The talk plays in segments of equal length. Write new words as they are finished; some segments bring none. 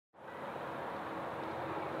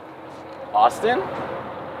Austin?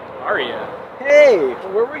 How are you? Hey,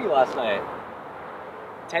 where were you last night?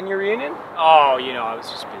 10-year reunion? Oh, I was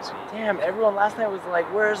just busy. Damn, everyone last night was like,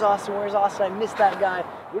 where's Austin, where's Austin? I missed that guy.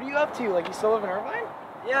 What are you up to? Like, you still live in Irvine?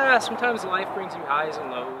 Yeah, sometimes life brings you highs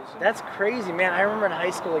and lows. That's crazy, man. I remember in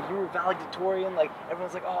high school, like, you were valedictorian. Like,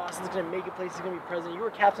 everyone's like, oh, Austin's gonna make a place, he's gonna be president. You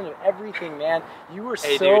were captain of everything, man. You were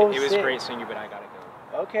Hey, so dude, it was sick. great seeing you, but I gotta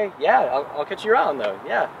go. Okay, yeah, I'll catch you around, though.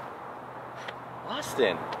 Yeah.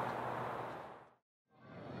 Austin.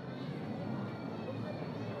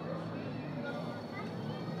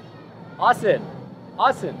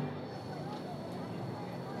 Austin.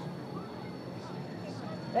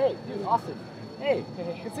 Hey, dude, Austin. Hey,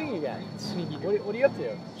 good seeing you again. What are you up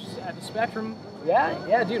to? Just at the Spectrum.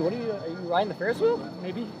 Yeah, dude. Are you riding the Ferris wheel?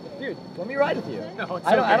 Maybe. Dude, let me ride with you. No, it's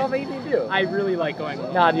I don't okay. think you need to. I really like going.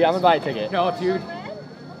 Nah, dude, I'm gonna buy a ticket. No, dude.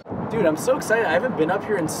 Dude, I'm so excited. I haven't been up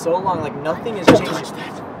here in so long. Like, nothing has changed. Touch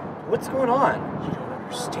that. What's going on? You don't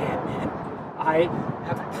understand, man. I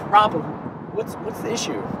have a problem. What's the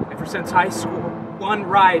issue? Ever since high school, one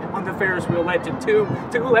ride on the Ferris wheel led to two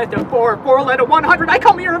led to four led to 100. I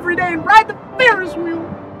come here every day and ride the Ferris wheel.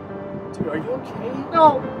 Dude, are you okay?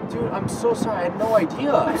 No. Dude, I'm so sorry. I had no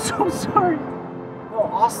idea. I'm so sorry. No,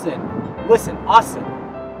 Austin. Listen, Austin.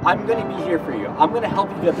 I'm gonna be here for you. I'm gonna help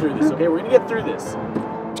you get through this, okay? We're gonna get through this.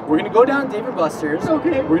 We're gonna go down to Dave & Buster's.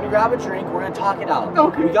 Okay. We're gonna grab a drink. We're gonna talk it out.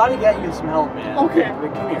 Okay. We gotta get you some help, man. Okay.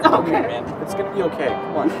 Come here. Come Okay. here, man. It's gonna be okay.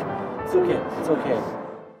 Come on. It's okay. It's okay.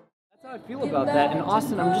 That's how I feel about that. And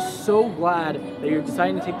Austin, I'm just so glad that you're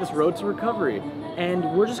deciding to take this road to recovery. And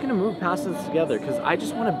we're just gonna move past this together because I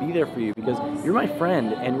just want to be there for you because you're my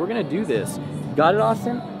friend and we're gonna do this. Got it,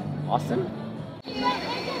 Austin? Austin? It's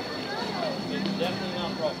definitely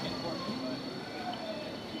not broken.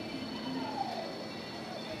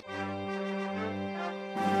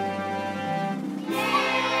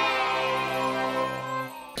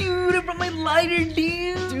 Dude, I brought my lighter,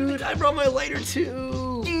 dude. Dude, I brought my lighter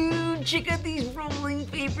too. Dude, check out these rolling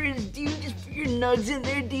papers, dude. Just put your nugs in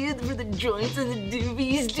there, dude, for the joints and the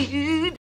doobies, dude.